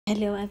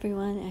Hello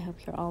everyone, I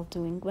hope you're all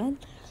doing well.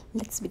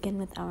 Let's begin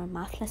with our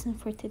math lesson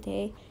for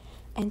today.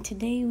 And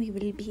today we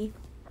will be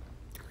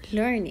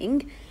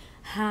learning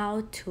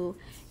how to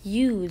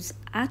use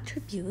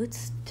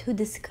attributes to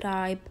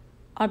describe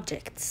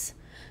objects.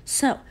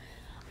 So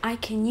I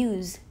can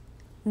use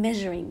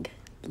measuring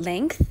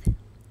length,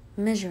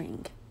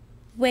 measuring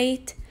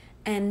weight,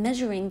 and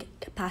measuring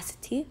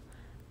capacity,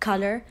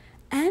 color,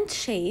 and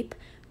shape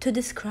to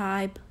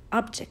describe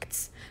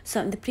objects.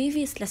 So in the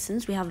previous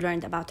lessons, we have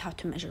learned about how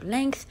to measure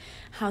length,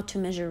 how to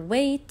measure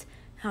weight,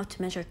 how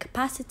to measure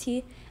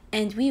capacity,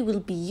 and we will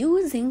be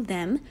using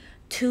them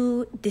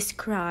to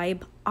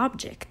describe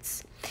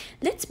objects.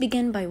 Let's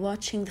begin by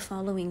watching the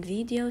following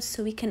videos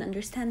so we can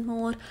understand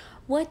more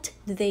what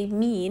they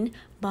mean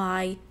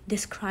by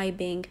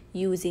describing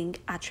using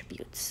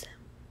attributes.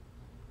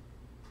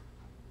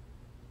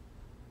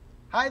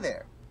 Hi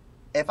there.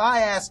 If I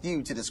asked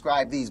you to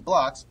describe these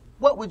blocks,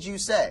 what would you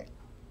say?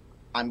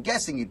 I'm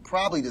guessing you'd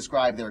probably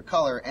describe their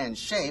color and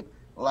shape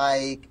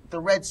like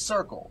the red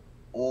circle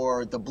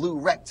or the blue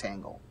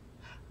rectangle.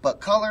 But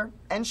color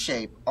and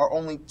shape are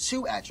only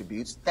two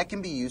attributes that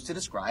can be used to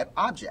describe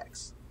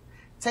objects.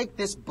 Take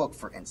this book,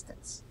 for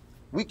instance.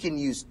 We can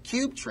use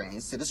cube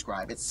trains to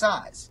describe its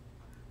size.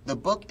 The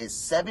book is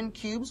 7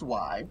 cubes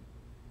wide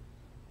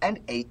and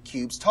 8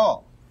 cubes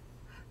tall.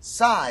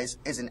 Size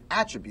is an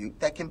attribute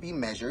that can be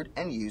measured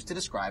and used to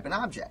describe an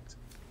object.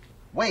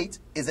 Weight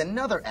is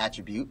another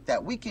attribute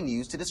that we can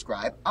use to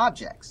describe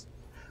objects.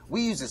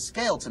 We use a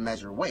scale to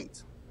measure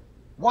weight.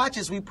 Watch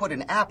as we put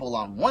an apple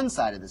on one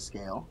side of the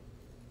scale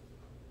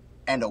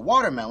and a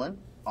watermelon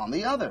on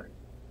the other.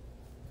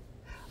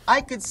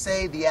 I could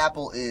say the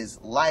apple is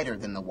lighter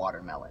than the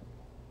watermelon,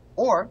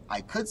 or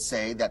I could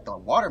say that the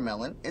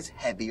watermelon is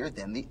heavier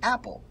than the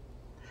apple.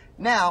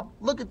 Now,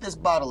 look at this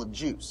bottle of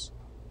juice.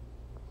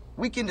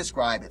 We can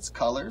describe its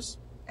colors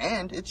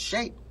and its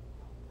shape.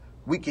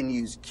 We can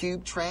use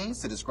cube trains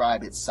to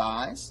describe its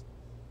size,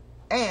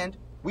 and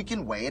we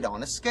can weigh it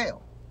on a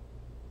scale.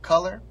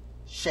 Color,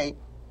 shape,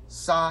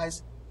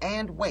 size,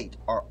 and weight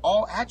are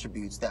all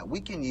attributes that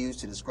we can use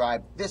to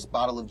describe this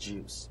bottle of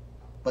juice.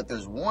 But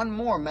there's one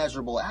more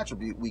measurable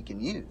attribute we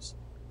can use.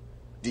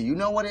 Do you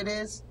know what it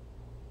is?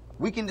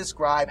 We can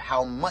describe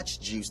how much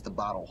juice the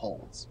bottle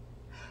holds.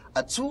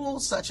 A tool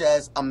such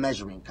as a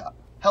measuring cup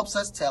helps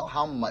us tell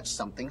how much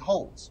something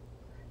holds.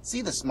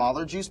 See the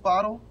smaller juice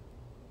bottle?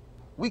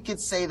 We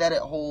could say that it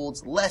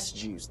holds less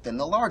juice than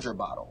the larger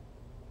bottle.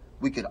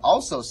 We could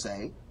also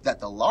say that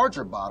the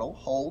larger bottle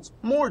holds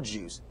more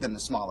juice than the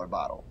smaller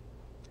bottle.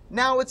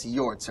 Now it's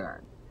your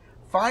turn.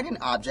 Find an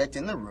object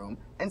in the room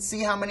and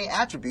see how many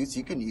attributes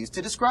you can use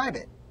to describe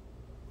it.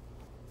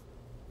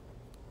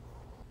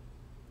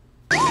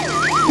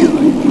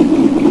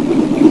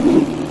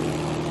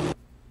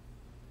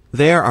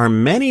 There are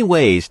many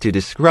ways to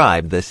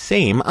describe the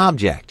same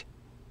object.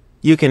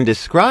 You can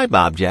describe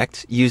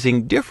objects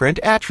using different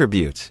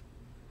attributes.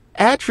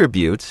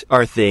 Attributes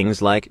are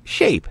things like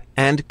shape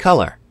and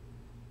color.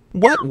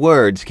 What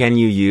words can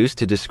you use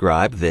to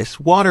describe this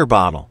water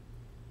bottle?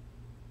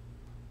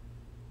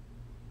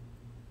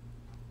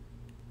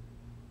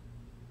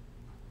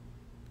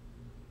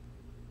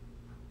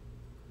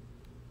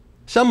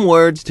 Some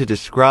words to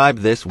describe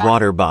this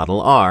water bottle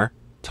are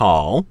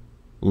tall,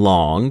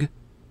 long,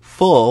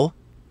 full,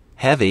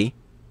 heavy,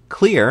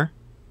 clear,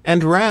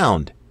 and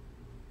round.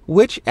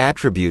 Which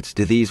attributes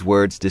do these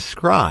words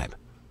describe?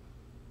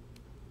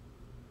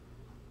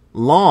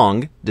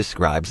 Long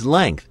describes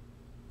length,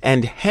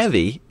 and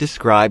heavy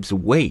describes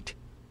weight.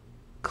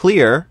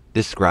 Clear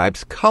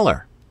describes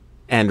color,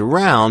 and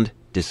round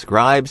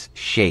describes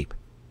shape.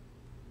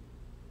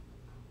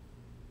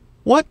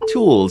 What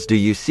tools do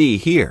you see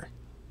here?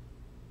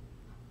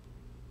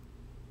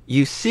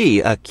 You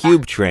see a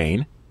cube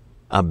train,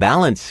 a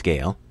balance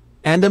scale,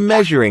 and a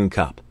measuring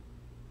cup.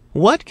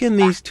 What can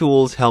these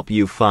tools help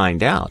you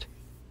find out?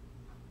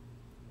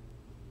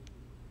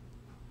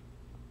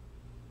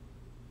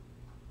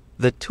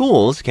 The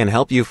tools can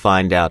help you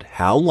find out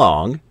how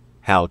long,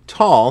 how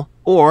tall,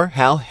 or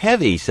how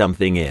heavy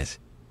something is.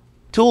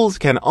 Tools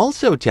can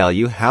also tell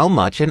you how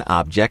much an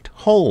object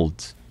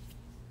holds.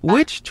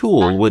 Which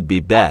tool would be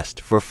best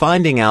for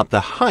finding out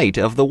the height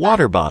of the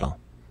water bottle?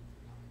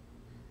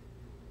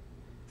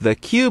 The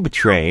cube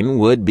train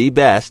would be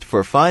best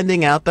for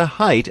finding out the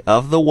height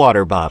of the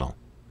water bottle.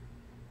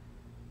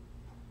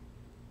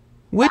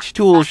 Which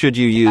tool should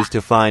you use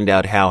to find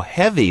out how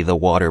heavy the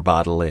water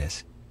bottle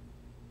is?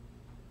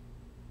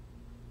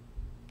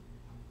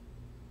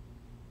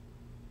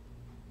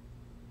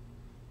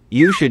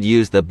 You should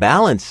use the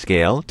balance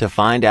scale to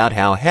find out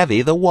how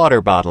heavy the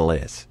water bottle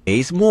is.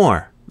 Weighs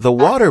more, the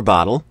water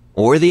bottle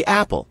or the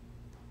apple?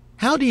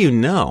 How do you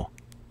know?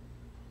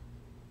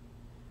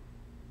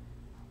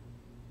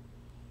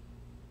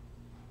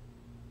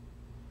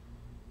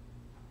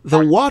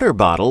 The water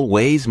bottle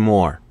weighs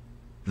more.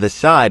 The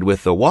side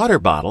with the water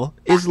bottle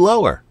is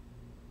lower.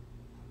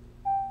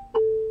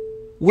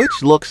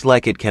 Which looks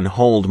like it can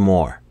hold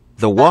more,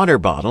 the water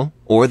bottle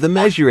or the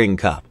measuring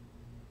cup?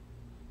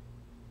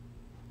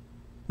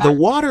 The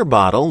water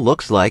bottle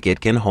looks like it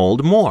can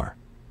hold more.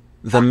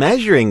 The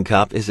measuring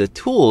cup is a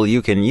tool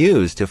you can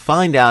use to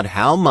find out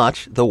how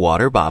much the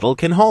water bottle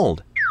can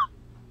hold.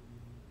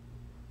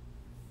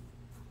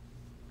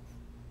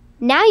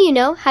 Now you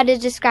know how to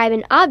describe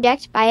an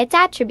object by its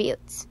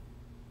attributes.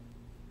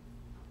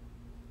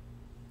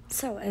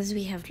 So as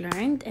we have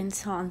learned and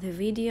saw in the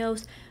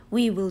videos,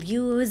 we will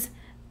use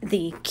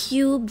the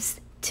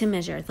cubes to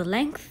measure the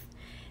length,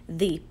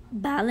 the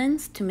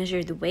balance to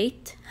measure the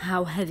weight,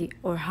 how heavy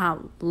or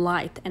how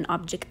light an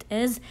object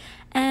is,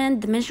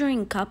 and the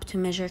measuring cup to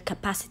measure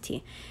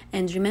capacity.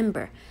 And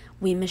remember,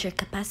 we measure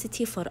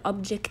capacity for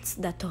objects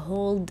that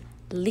hold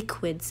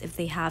liquids, if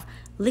they have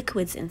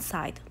liquids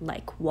inside,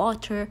 like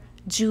water,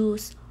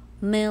 juice,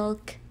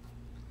 milk.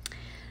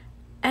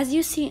 As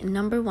you see in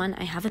number 1,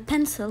 I have a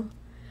pencil.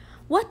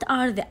 What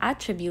are the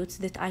attributes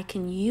that I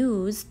can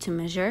use to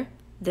measure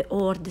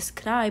or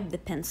describe the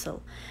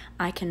pencil?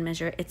 I can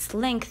measure its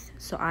length,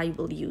 so I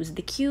will use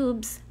the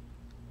cubes.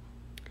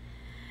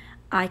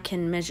 I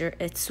can measure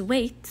its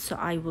weight, so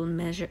I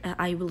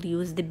will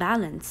use the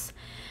balance.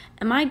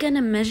 Am I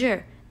gonna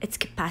measure its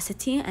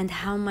capacity and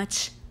how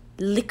much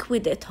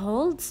liquid it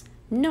holds?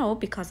 No,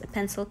 because a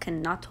pencil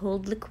cannot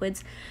hold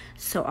liquids,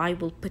 so I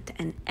will put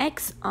an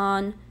X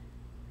on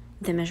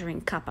the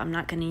measuring cup. I'm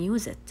not gonna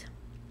use it.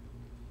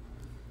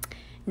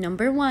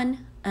 Number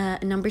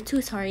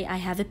 2, I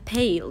have a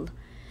pail.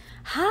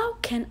 How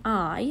can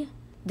I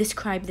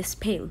describe this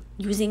pail?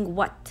 Using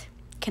what?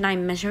 Can I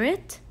measure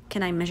it?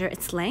 Can I measure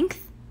its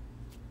length?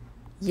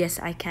 Yes,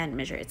 I can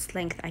measure its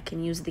length. I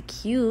can use the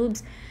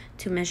cubes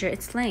to measure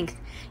its length.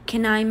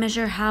 Can I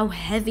measure how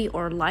heavy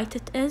or light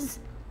it is?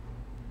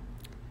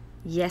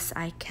 Yes,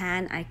 I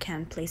can. I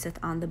can place it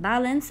on the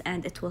balance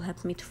and it will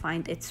help me to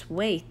find its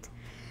weight.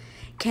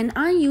 Can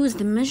I use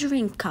the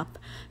measuring cup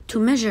to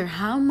measure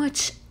how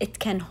much it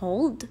can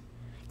hold?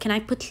 Can I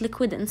put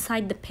liquid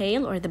inside the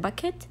pail or the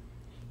bucket?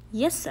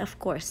 Yes, of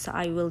course. So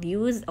I will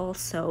use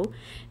also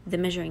the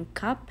measuring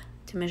cup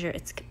to measure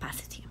its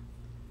capacity.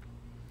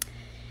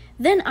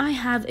 Then I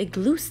have a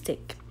glue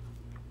stick.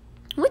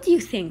 What do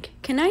you think?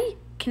 Can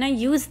I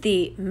use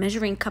the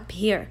measuring cup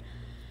here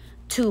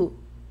to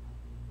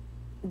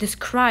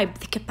describe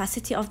the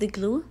capacity of the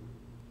glue?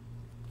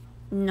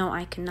 No,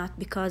 I cannot,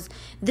 because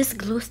this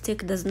glue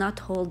stick does not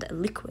hold a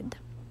liquid.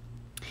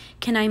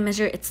 Can I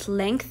measure its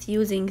length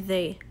using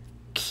the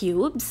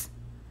cubes?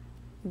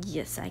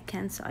 Yes, I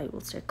can, so I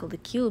will circle the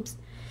cubes.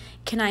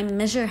 Can I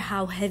measure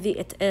how heavy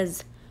it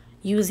is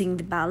using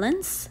the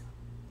balance?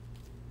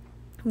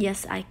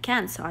 Yes, I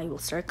can, so I will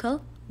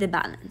circle the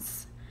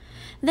balance.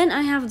 Then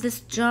I have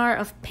this jar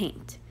of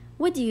paint.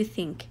 What do you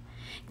think?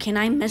 Can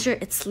I measure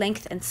its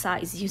length and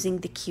size using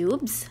the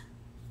cubes?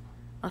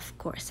 Of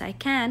course I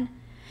can.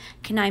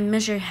 Can I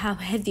measure how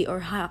heavy or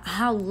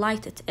how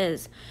light it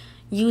is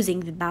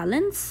using the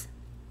balance?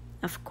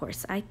 Of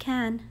course I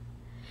can.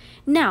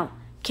 Now,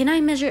 can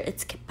I measure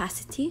its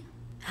capacity?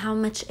 How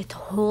much it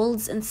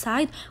holds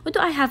inside? What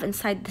do I have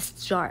inside this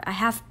jar? I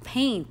have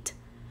paint.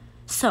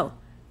 So,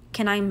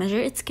 can I measure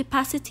its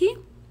capacity?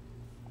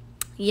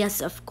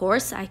 Yes, of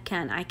course I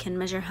can. I can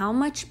measure how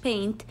much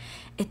paint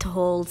it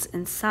holds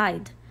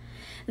inside.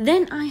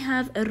 Then I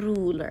have a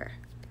ruler.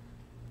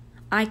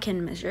 I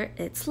can measure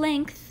its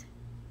length.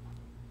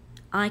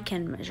 I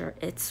can measure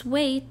its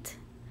weight.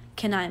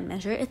 Can I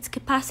measure its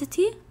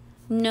capacity?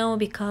 No,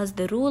 because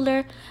the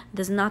ruler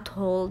does not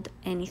hold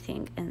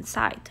anything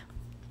inside.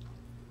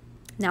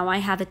 Now I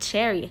have a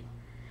cherry.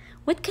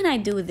 What can I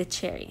do with the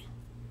cherry?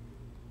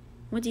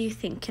 What do you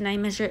think? Can I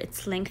measure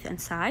its length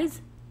and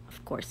size?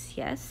 Of course,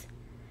 yes.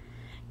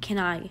 Can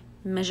I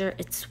measure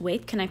its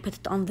weight? Can I put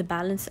it on the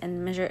balance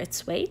and measure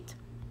its weight?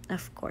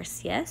 Of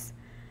course, yes.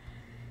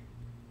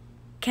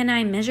 Can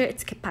I measure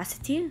its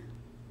capacity?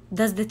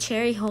 Does the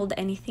cherry hold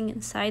anything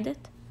inside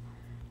it?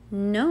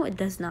 No, it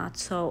does not,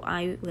 so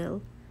I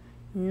will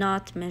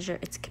not measure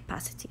its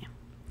capacity.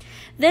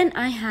 Then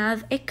I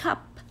have a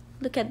cup.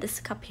 Look at this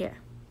cup here.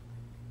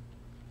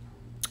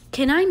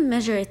 Can I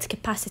measure its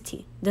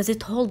capacity? Does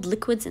it hold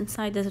liquids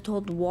inside? Does it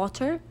hold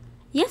water?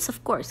 Yes,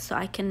 of course. So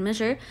I can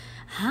measure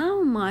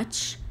how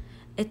much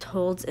it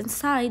holds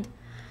inside.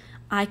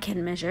 I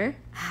can measure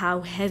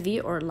how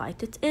heavy or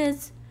light it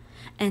is.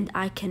 And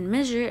I can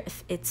measure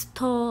if it's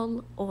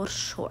tall or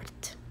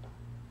short.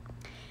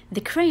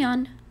 The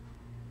crayon,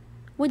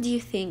 what do you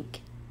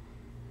think?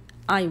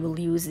 I will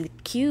use the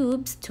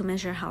cubes to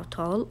measure how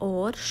tall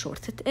or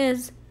short it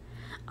is.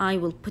 I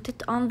will put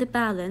it on the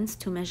balance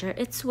to measure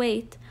its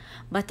weight,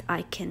 but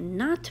I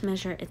cannot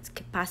measure its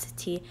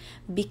capacity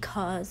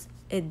because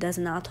it does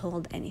not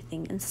hold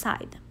anything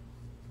inside.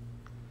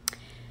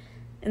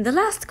 In the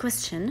last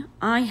question,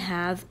 I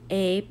have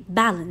a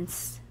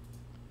balance.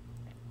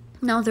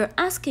 Now they're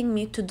asking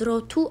me to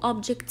draw two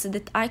objects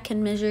that I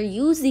can measure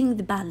using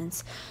the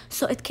balance.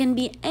 So it can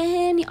be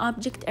any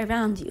object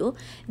around you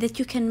that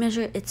you can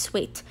measure its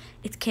weight.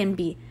 It can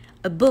be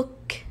a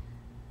book.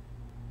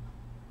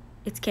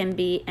 It can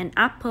be an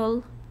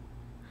apple.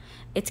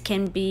 It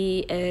can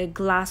be a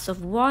glass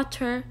of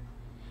water.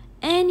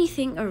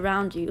 Anything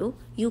around you,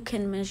 you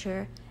can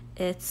measure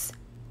its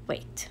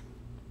weight.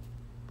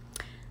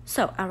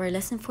 So our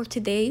lesson for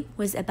today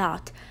was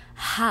about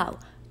how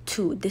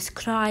to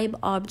describe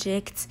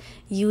objects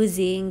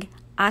using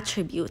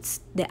attributes.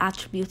 The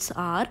attributes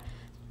are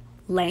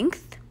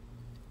length,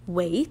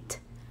 weight,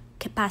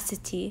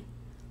 capacity,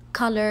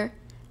 color,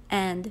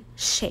 and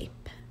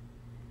shape.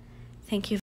 Thank you